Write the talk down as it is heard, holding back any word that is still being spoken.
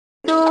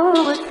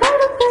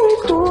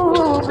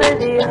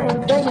ready, I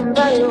ain't taken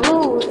by your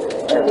rules.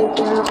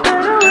 Everything looks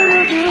better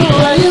with you.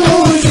 Why you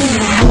always in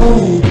the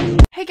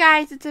mood? Hey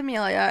guys, it's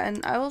Amelia,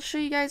 and I will show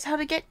you guys how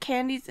to get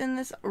candies in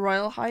this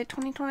Royale High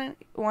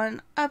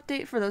 2021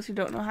 update for those who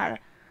don't know how to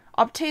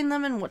obtain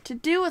them and what to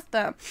do with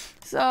them.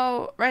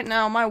 So, right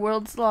now, my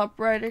world's a lot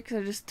brighter because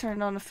I just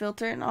turned on a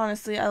filter, and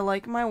honestly, I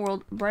like my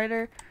world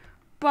brighter.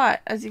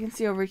 But, as you can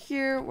see over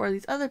here, where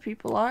these other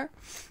people are,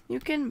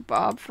 you can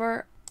bob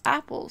for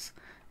apples.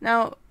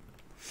 Now,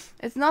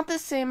 it's not the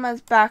same as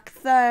back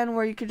then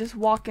where you could just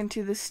walk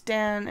into the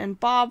stand and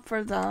bob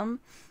for them.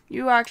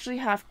 You actually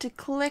have to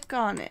click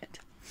on it.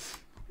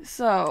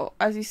 So,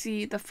 as you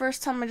see, the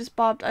first time I just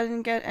bobbed, I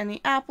didn't get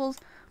any apples.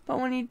 But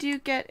when you do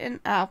get an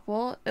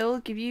apple, it will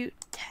give you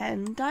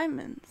 10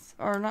 diamonds.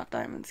 Or not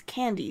diamonds,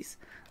 candies.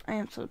 I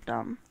am so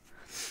dumb.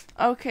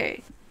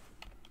 Okay.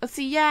 Let's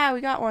see, yeah,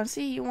 we got one.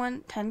 See, you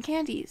won 10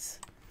 candies.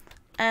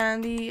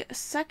 And the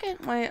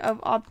second way of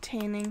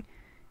obtaining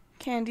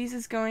candies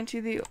is going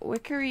to the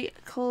Wickery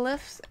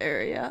Cliffs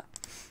area.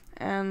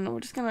 And we're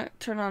just going to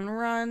turn on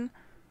run.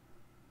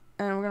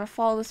 And we're going to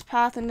follow this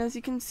path. And as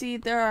you can see,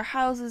 there are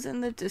houses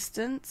in the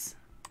distance.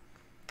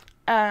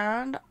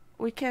 And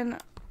we can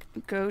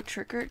go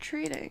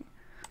trick-or-treating.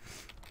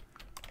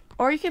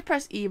 Or you could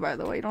press E, by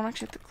the way. You don't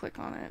actually have to click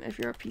on it if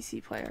you're a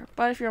PC player.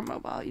 But if you're a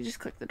mobile, you just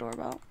click the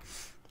doorbell.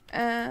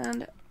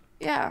 And,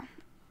 yeah.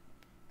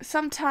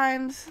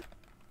 Sometimes,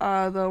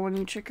 though, when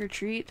you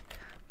trick-or-treat,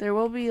 there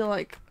will be,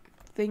 like,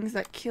 things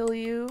that kill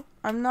you.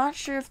 I'm not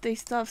sure if they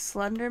still have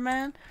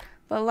Slenderman,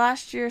 but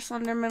last year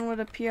Slenderman would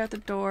appear at the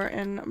door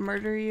and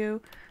murder you.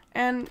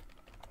 And,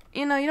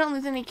 you know, you don't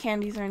lose any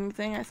candies or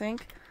anything, I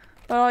think.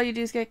 But all you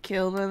do is get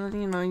killed, and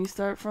then, you know, you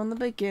start from the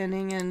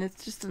beginning, and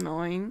it's just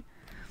annoying.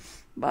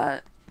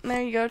 But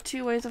there you go,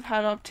 2 ways of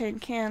how to obtain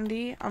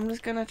candy. I'm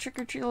just gonna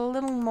trick-or-treat a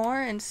little more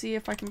and see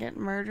if I can get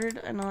murdered.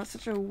 I know it's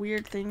such a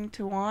weird thing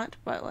to want,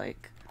 but,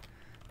 like,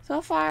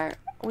 so far,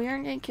 we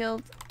aren't getting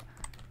killed,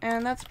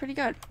 and that's pretty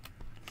good.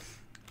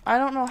 I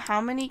don't know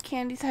how many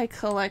candies I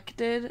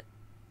collected,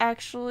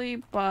 actually,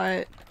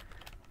 but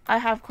I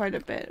have quite a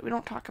bit. We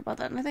don't talk about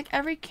that. And I think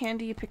every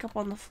candy you pick up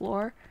on the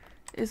floor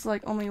is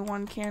like only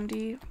 1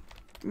 candy,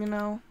 you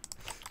know,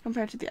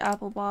 compared to the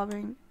apple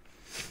bobbing.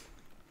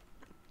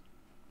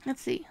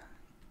 Let's see.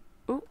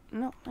 Oh,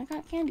 no, I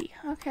got candy.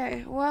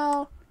 Okay,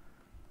 well,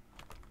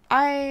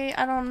 I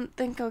don't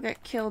think I'll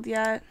get killed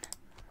yet.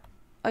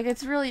 Like,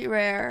 it's really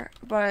rare,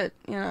 but,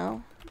 you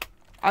know,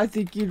 I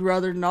think you'd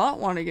rather not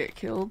want to get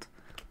killed.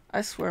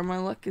 I swear my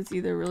luck is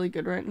either really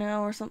good right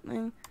now or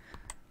something.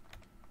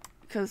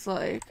 Because,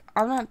 like,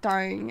 I'm not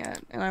dying yet,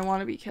 and I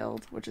want to be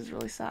killed, which is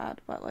really sad,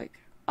 but, like,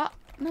 oh,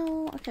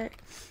 no, okay.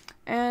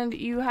 And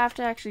you have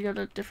to actually go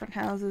to different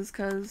houses,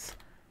 because,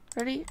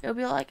 ready? It'll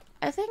be like,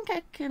 I think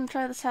I can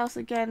try this house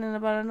again in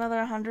about another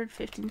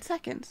 115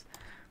 seconds.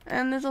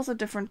 And there's also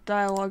different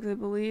dialogues, I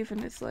believe,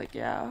 and it's like,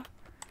 yeah.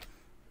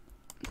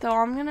 So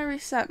I'm going to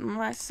reset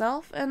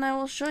myself, and I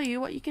will show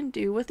you what you can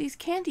do with these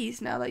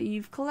candies now that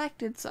you've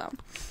collected some.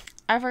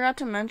 I forgot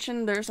to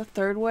mention there's a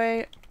third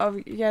way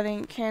of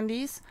getting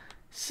candies.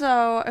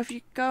 So if you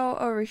go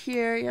over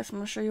here, yes, I'm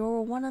going to show you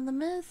where one of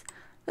them is.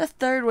 The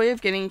third way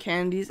of getting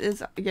candies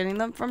is getting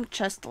them from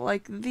chests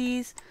like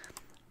these.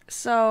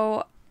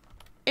 So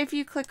if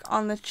you click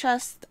on the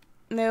chest,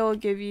 they will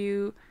give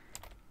you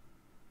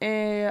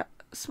a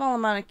small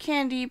amount of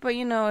candy, but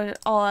you know, it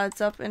all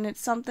adds up and it's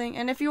something.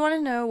 And if you want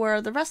to know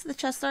where the rest of the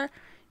chests are,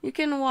 you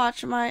can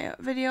watch my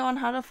video on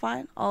how to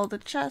find all the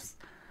chests.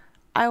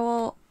 I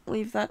will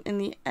leave that in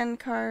the end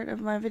card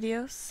of my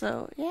video.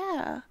 So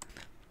yeah.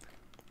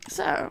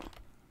 So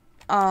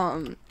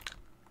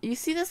you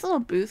see this little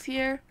booth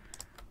here?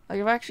 Like,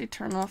 I've actually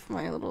turned off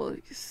my little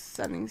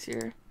settings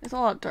here. It's a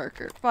lot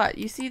darker, but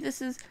you see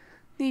this is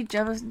the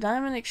Gemma's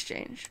Diamond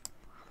Exchange.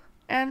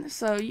 And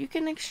so you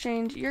can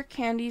exchange your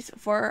candies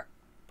for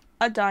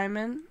a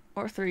diamond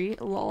or 3,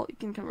 lol, you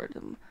can convert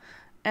them.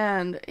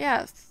 And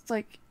yeah, it's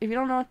like, if you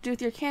don't know what to do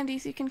with your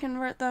candies, you can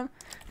convert them.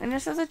 And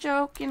just as a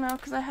joke, you know,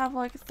 because I have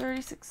like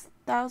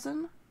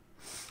 36,000.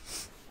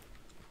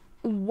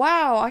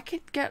 Wow, I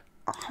could get,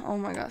 oh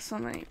my god, so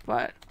many,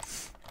 but,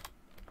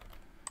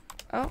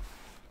 oh.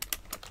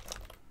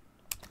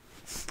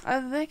 I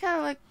think I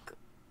like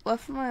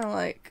left my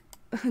like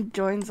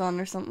joins on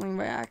or something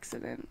by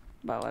accident,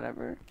 but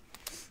whatever.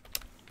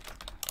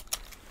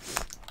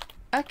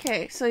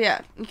 Okay, so yeah,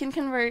 you can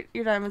convert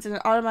your diamonds and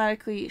it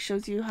automatically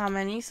shows you how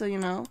many, so you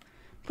know,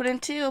 put in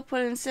 2,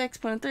 put in 6,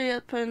 put in 3,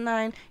 put in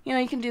 9, you know,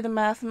 you can do the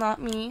math,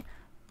 not me.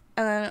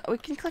 And then we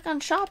can click on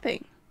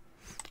shopping.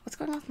 What's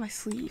going on with my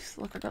sleeves?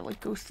 Look, I got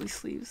like ghostly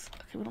sleeves.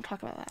 Okay, we don't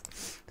talk about that.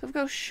 So if we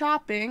go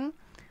shopping,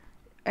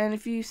 and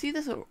if you see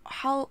this,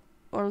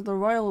 or the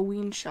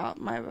Royalloween shop,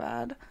 my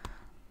bad.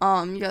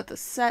 You got the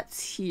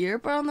sets here,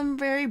 but on the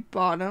very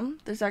bottom,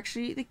 there's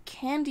actually the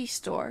candy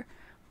store.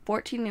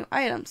 14 new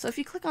items. So if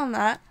you click on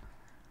that,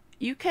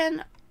 you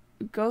can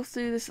go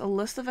through this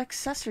list of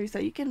accessories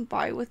that you can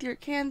buy with your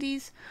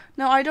candies.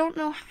 Now, I don't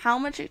know how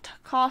much it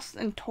costs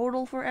in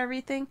total for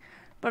everything,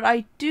 but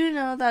I do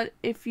know that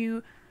if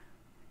you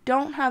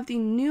don't have the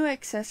new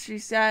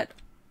accessories yet,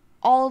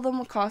 all of them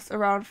will cost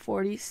around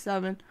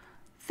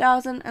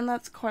 47,000, and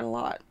that's quite a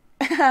lot.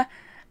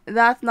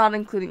 That's not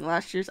including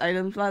last year's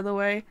items, by the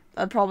way.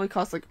 That'd probably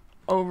cost like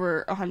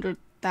over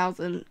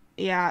 100,000.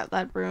 Yeah,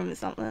 that broom is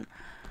something.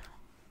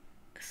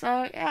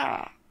 So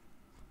yeah.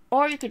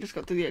 Or you could just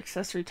go through the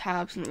accessory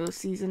tabs and go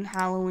season,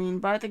 Halloween,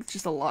 but I think it's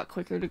just a lot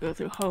quicker to go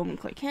through home and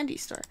click candy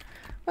store.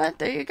 But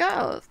there you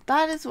go.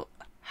 That is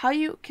how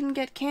you can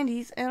get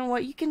candies and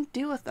what you can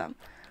do with them.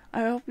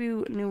 I hope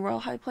you new Royale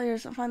High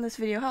players find this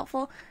video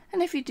helpful,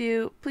 and if you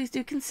do, please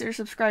do consider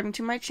subscribing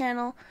to my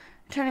channel,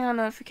 turning on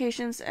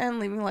notifications, and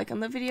leaving a like on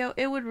the video.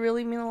 It would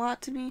really mean a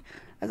lot to me,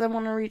 as I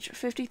want to reach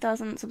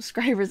 50,000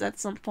 subscribers at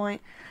some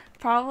point.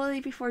 Probably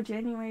before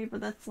January,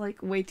 but that's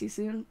like way too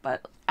soon,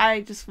 but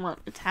I just want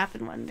it to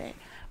happen one day.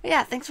 But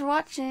yeah, thanks for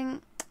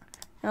watching,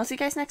 and I'll see you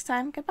guys next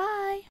time.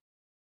 Goodbye!